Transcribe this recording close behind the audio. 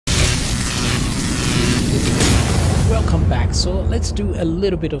back. So let's do a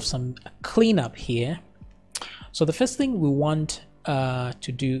little bit of some cleanup here. So the first thing we want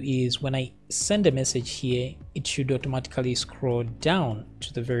to do is when I send a message here, it should automatically scroll down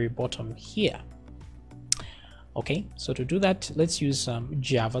to the very bottom here. Okay, so to do that, let's use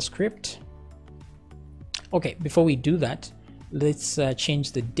JavaScript. Okay, before we do that, let's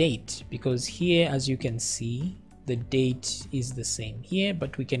change the date, because here, as you can see, the date is the same here,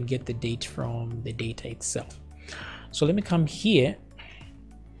 but we can get the date from the data itself. So let me come here.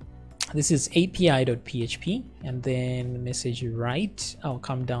 This is api.php, and then message write. I'll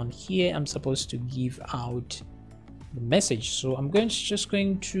come down here. I'm supposed to give out the message, so I'm just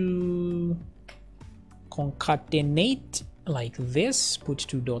going to concatenate like this, put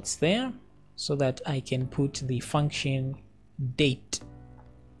 2 dots there so that I can put the function date.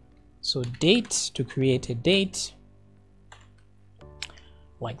 So date, to create a date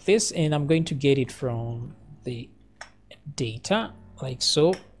like this, and I'm going to get it from the data like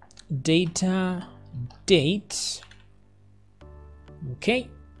so. Data date. Okay,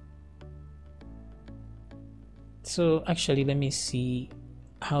 so actually let me see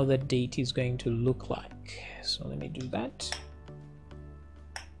how the date is going to look like. So let me do that.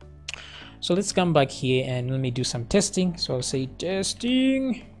 So let's come back here and let me do some testing. So I'll say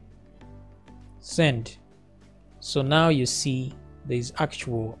testing, send. So now you see there's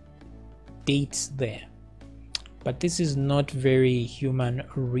actual dates there, but this is not very human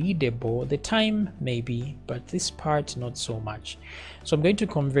readable. The time maybe, but this part not so much. So I'm going to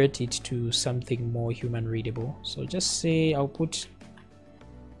convert it to something more human readable. So just say I'll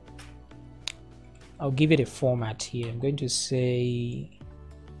give it a format here. I'm going to say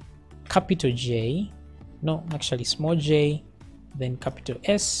capital J, no, actually small j, then capital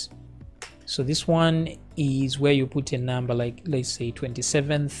S. So this one is where you put a number, like let's say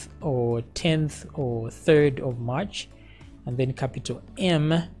 27th or 10th or 3rd of March, and then capital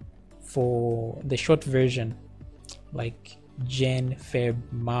M for the short version, like Jan, Feb,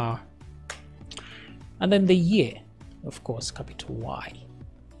 Mar, and then the year, of course, capital Y.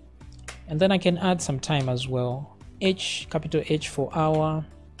 And then I can add some time as well. H, capital H for hour,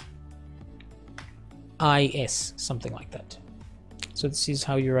 IS, something like that. So this is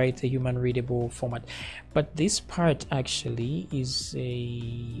how you write the human readable format. But this part actually is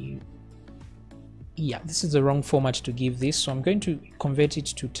this is the wrong format to give this. So I'm going to convert it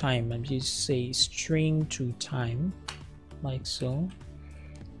to time and just say string to time, like so,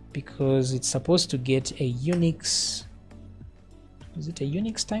 because it's supposed to get a Unix. Is it a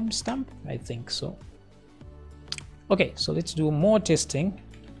Unix timestamp? I think so. Okay, so let's do more testing.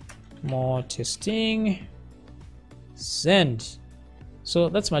 Send. So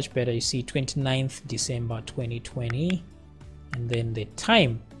that's much better. You see 29th December 2020, and then the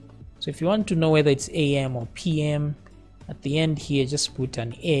time. So if you want to know whether it's AM or PM, at the end here just put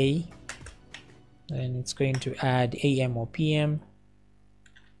an A, and it's going to add AM or PM.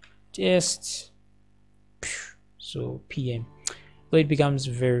 Just so PM. So it becomes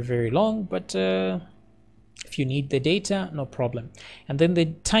very, very long, but if you need the data, no problem. And then the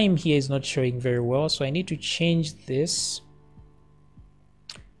time here is not showing very well, so I need to change this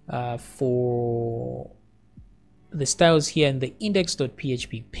for the styles here in the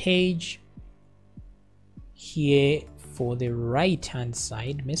index.php page. Here for the right hand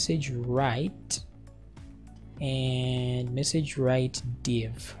side, message write and message write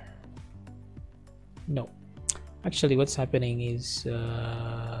div. No, actually what's happening is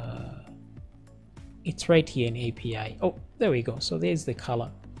it's right here in API. Oh, there we go. So there's the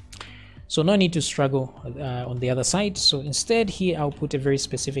color. So no need to struggle on the other side. So instead here I'll put a very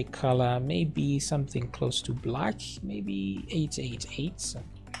specific color, maybe something close to black, maybe 888. So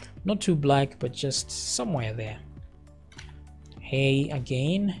not too black, but just somewhere there. Hey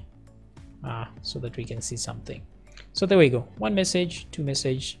again, so that we can see something. So there we go. 1 message, 2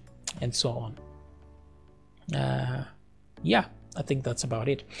 message, and so on. Yeah, I think that's about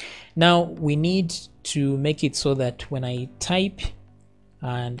it. Now we need to make it so that when I type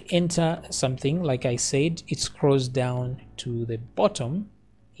and enter something, like I said, it scrolls down to the bottom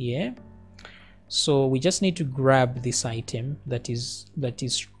here. So we just need to grab this item that is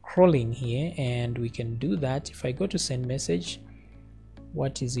scrolling here, and we can do that. If I go to send message,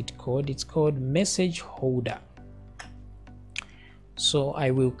 what is it called? It's called message holder. So I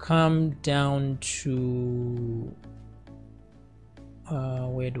will come down to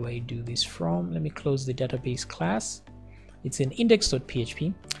where do I do this from? Let me close the database class. It's in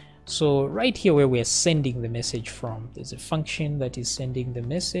index.php. So right here where we're sending the message from, there's a function that is sending the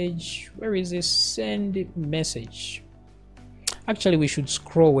message. Where is this send message? Actually, we should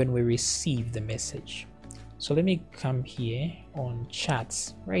scroll when we receive the message. So let me come here on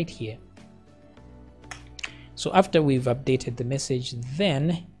chats right here. So after we've updated the message,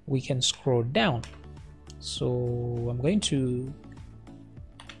 then we can scroll down. So I'm going to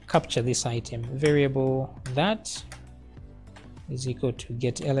capture this item. Variable that is equal to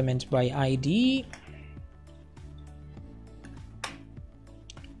get element by ID,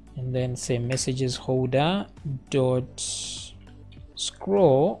 and then say messages holder dot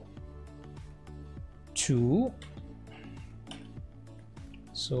scroll to,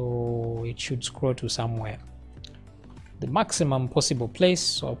 so it should scroll to somewhere, the maximum possible place.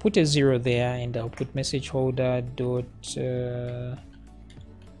 So I'll put a 0 there, and I'll put message holder dot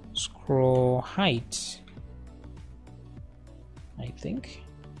scroll height, I think.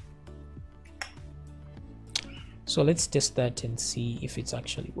 So let's test that and see if it's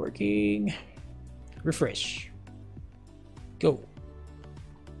actually working. Refresh. Go.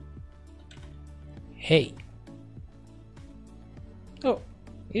 Hey. Oh,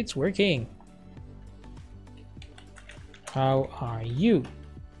 it's working. How are you?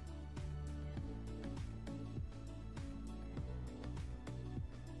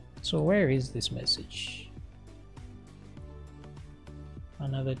 So where is this message?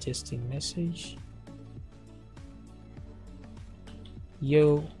 Another testing message.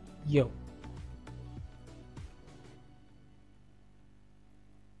 Yo, yo.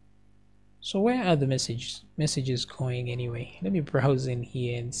 So where are the messages going anyway? Let me browse in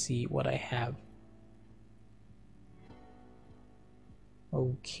here and see what I have.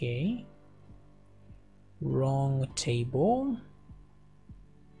 Okay. Wrong table.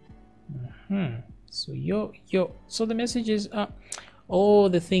 So yo. So the messages are, oh,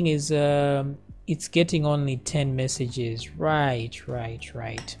 the thing is it's getting only 10 messages. Right.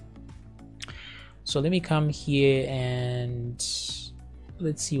 So let me come here and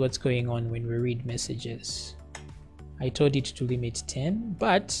let's see what's going on when we read messages. I told it to limit 10,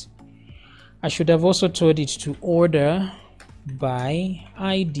 but I should have also told it to order by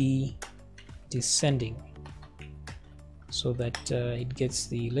ID descending, so that it gets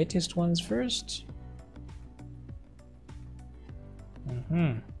the latest ones first.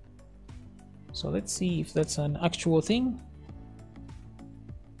 So let's see if that's an actual thing.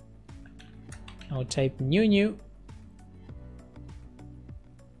 I'll type new.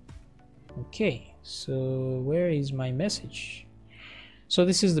 Okay, so where is my message? So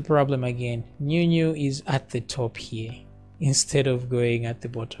this is the problem again. New is at the top here instead of going at the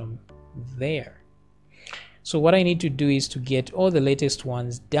bottom there. So what I need to do is to get all the latest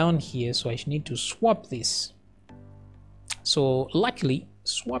ones down here. So I need to swap this. So luckily,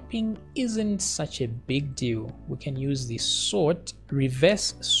 swapping isn't such a big deal. We can use the sort,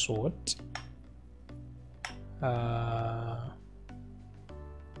 reverse sort.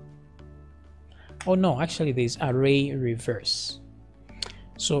 Oh no, actually there's array reverse.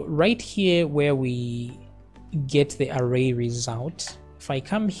 So right here where we get the array result, if I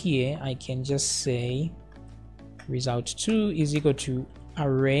come here, I can just say result2 is equal to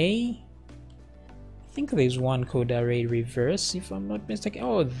array. I think there's one called array reverse if I'm not mistaken.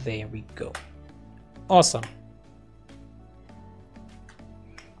 Oh, there we go. Awesome.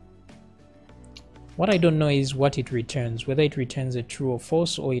 What I don't know is what it returns, whether it returns a true or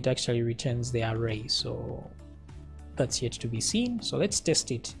false, or it actually returns the array. So that's yet to be seen. So let's test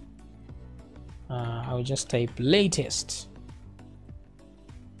it. I'll just type latest.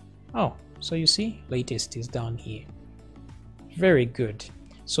 Oh, so you see, latest is down here. Very good.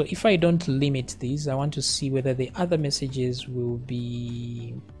 So if I don't limit these, I want to see whether the other messages will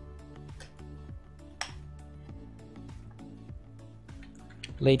be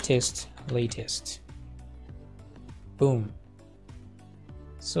latest. Boom.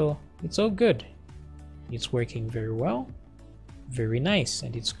 So it's all good. It's working very well. Very nice.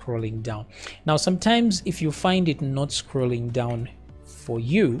 And it's scrolling down. Now, sometimes if you find it not scrolling down for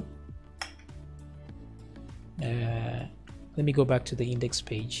you, let me go back to the index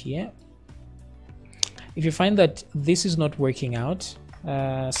page here. If you find that this is not working out,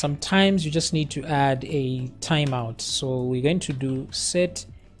 sometimes you just need to add a timeout. So we're going to do set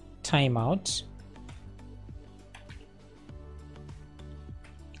timeout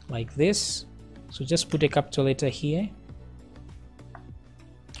like this. So just put a capital letter here.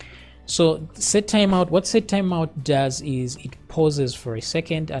 So set timeout, what set timeout does is it pauses for a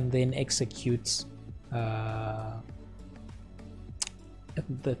second and then executes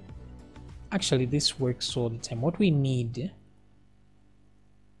actually this works all the time. What we need,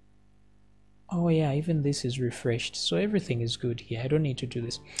 oh yeah, even this is refreshed, so everything is good here. I don't need to do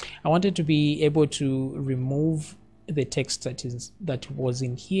this. I wanted to be able to remove the text that was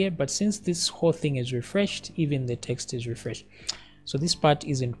in here, but since this whole thing is refreshed, even the text is refreshed. So this part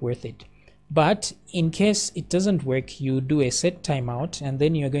isn't worth it. But in case it doesn't work, you do a set timeout, and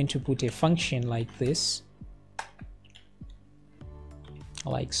then you're going to put a function like this,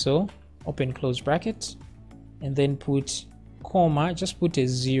 like so, open close bracket, and then put comma, just put a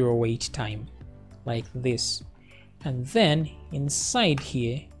 0 wait time like this, and then inside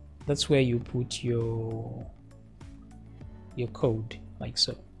here, that's where you put your code like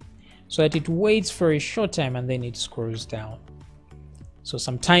so that it waits for a short time and then it scrolls down. So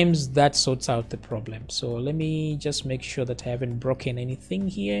sometimes that sorts out the problem. So let me just make sure that I haven't broken anything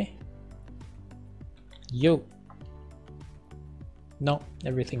here. No,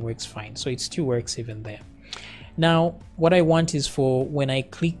 everything works fine. So it still works even there. Now what I want is for when I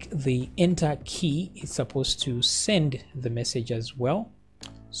click the enter key, it's supposed to send the message as well.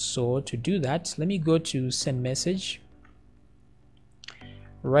 So to do that, let me go to send message.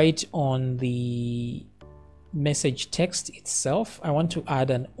 Right on the message text itself, I want to add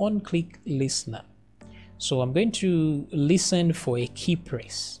an on-click listener. So I'm going to listen for a key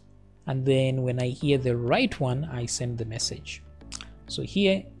press, and then when I hear the right one, I send the message. So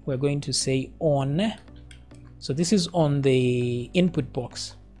here we're going to say on. So this is on the input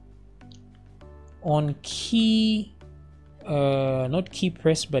box. On key, not key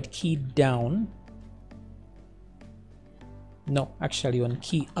press, but key down. No, actually on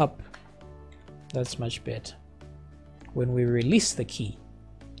key up. That's much better. When we release the key.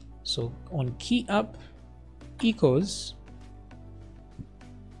 So on key up equals,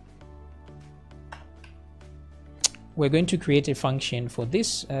 we're going to create a function for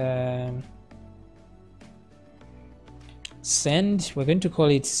this. Send, we're going to call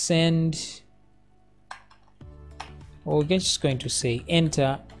it send, or we're just going to say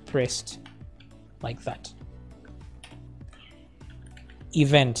enter pressed, like that.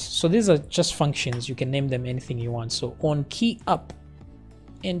 Event, so these are just functions, you can name them anything you want. So on key up,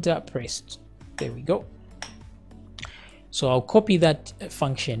 enter pressed, there we go. So I'll copy that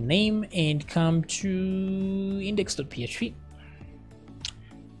function name and come to index.php,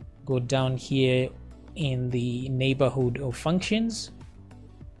 go down here in the neighborhood of functions,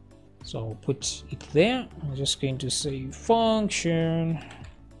 so I'll put it there. I'm just going to say function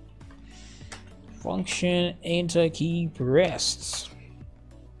enter key pressed.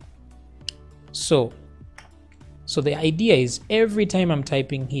 So the idea is every time I'm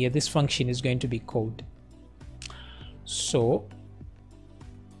typing here, this function is going to be called. So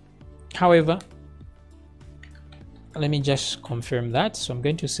however, let me just confirm that. So I'm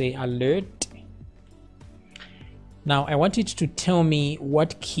going to say alert. Now I want it to tell me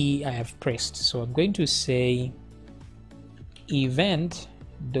what key I have pressed. So I'm going to say event.key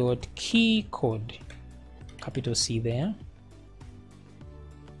code, capital C there.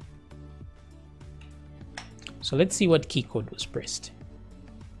 So let's see what key code was pressed.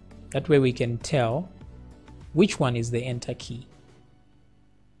 That way we can tell which one is the enter key.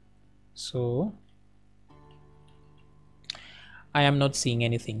 So I am not seeing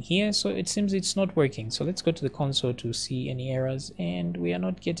anything here, so it seems it's not working. So let's go to the console to see any errors, and we are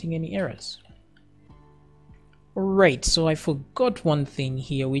not getting any errors. Alright, so I forgot one thing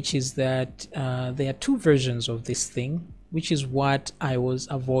here, which is that there are two versions of this thing, which is what I was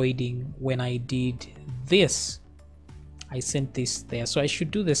avoiding when I did this. I sent this there, so I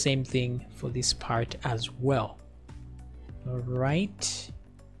should do the same thing for this part as well. Alright,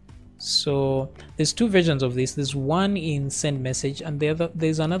 so there's two versions of this. There's one in send message, and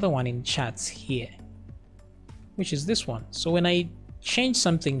there's another one in chats here, which is this one. So when I change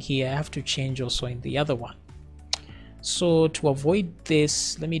something here, I have to change also in the other one. So to avoid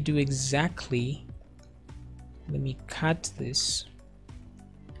this, let me do exactly, let me cut this,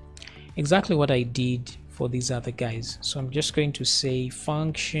 exactly what I did for these other guys. So I'm just going to say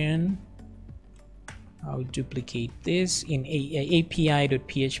function, I'll duplicate this in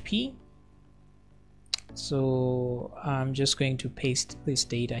api.php. So I'm just going to paste this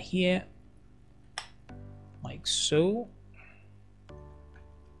data here like so.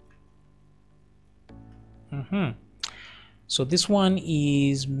 So this one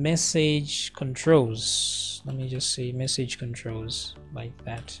is message controls. Let me just say message controls like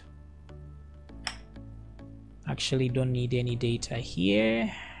that. Actually don't need any data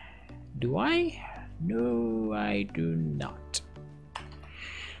here, do I? No, I do not.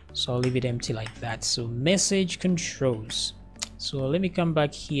 So I'll leave it empty like that. So message controls. So let me come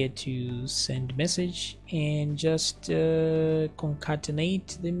back here to send message and just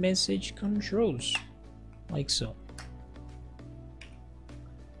concatenate the message controls like so.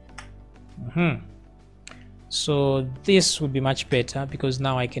 So this would be much better because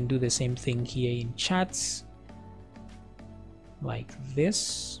now I can do the same thing here in chats like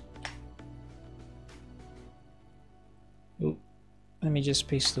this. Ooh, let me just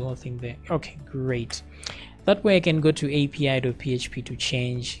paste the whole thing there. Okay, great. That way I can go to api.php to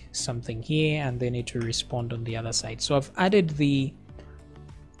change something here and then it will respond on the other side. So I've added the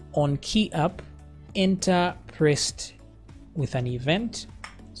on key up enter pressed with an event.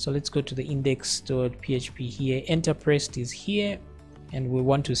 So let's go to the index.php here. Enter pressed is here and we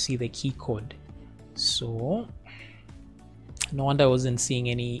want to see the key code. So no wonder I wasn't seeing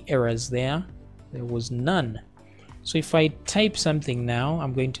any errors there. There was none. So if I type something now,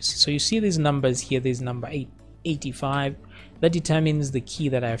 I'm going to see, so you see these numbers here, there's number 85, that determines the key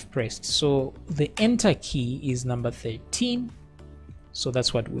that I've pressed. So the enter key is number 13. So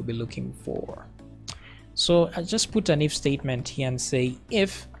that's what we'll be looking for. So I just put an if statement here and say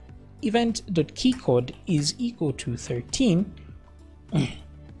if event.keycode is equal to 13,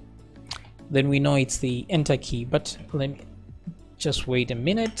 then we know it's the enter key. But let me just wait a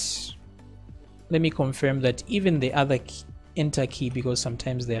minute. Let me confirm that even the other enter key, because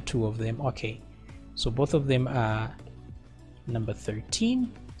sometimes there are two of them. Okay, so both of them are number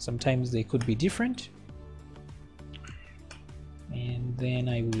 13. Sometimes they could be different. And then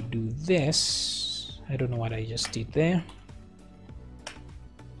I will do this. I don't know what I just did there.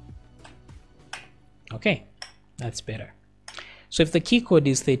 Okay, that's better. So if the key code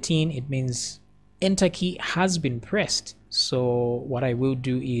is 13, it means enter key has been pressed. So what I will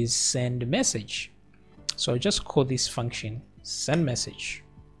do is send a message. So I'll just call this function send message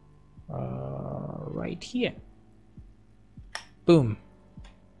right here. Boom.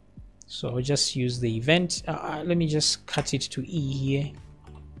 So I'll just use the event. Let me just cut it to E here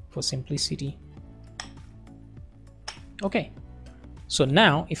for simplicity. Okay. So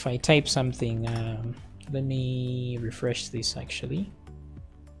now if I type something, let me refresh this actually.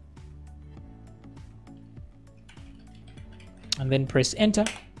 And then press enter,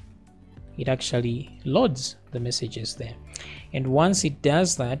 it actually loads the messages there. And once it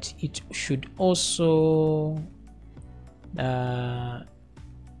does that, it should also where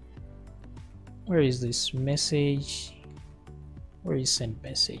is this message? Where is send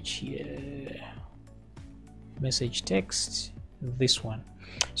message here? Message text, this one.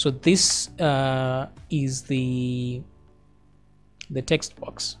 So this is the text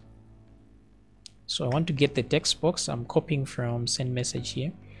box. So I want to get the text box. I'm copying from send message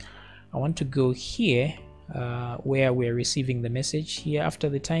here. I want to go here where we're receiving the message here after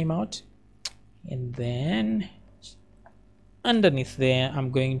the timeout. And then underneath there,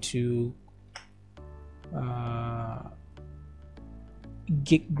 I'm going to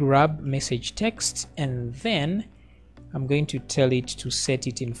grab message text, and then I'm going to tell it to set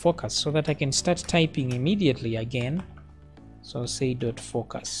it in focus so that I can start typing immediately again. So I'll say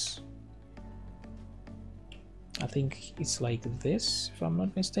 .focus. I think it's like this, if I'm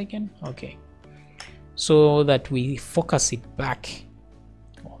not mistaken. Okay, so that we focus it back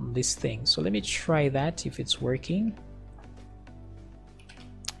on this thing. So let me try that if it's working.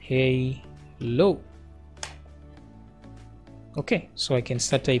 Hey, low. Okay, so I can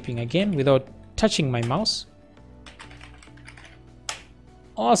start typing again without touching my mouse.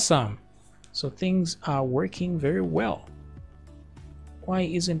 Awesome. So things are working very well. Why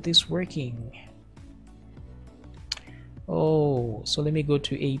isn't this working? Oh, so let me go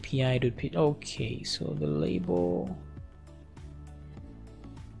to api.php. Okay, so the label.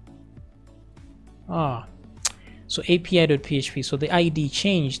 So api.php. So the ID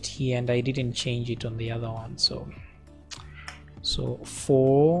changed here and I didn't change it on the other one. So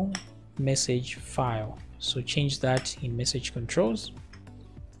for message file. So change that in message controls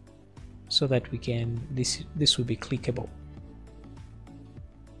so that we can, this will be clickable.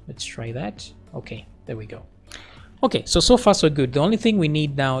 Let's try that. Okay, there we go. Okay, so far so good. The only thing we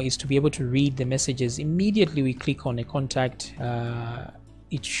need now is to be able to read the messages immediately we click on a contact.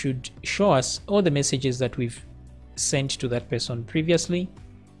 It should show us all the messages that we've sent to that person previously.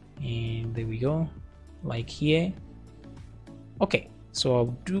 And there we go, like here. Okay,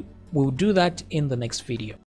 so we'll do that in the next video.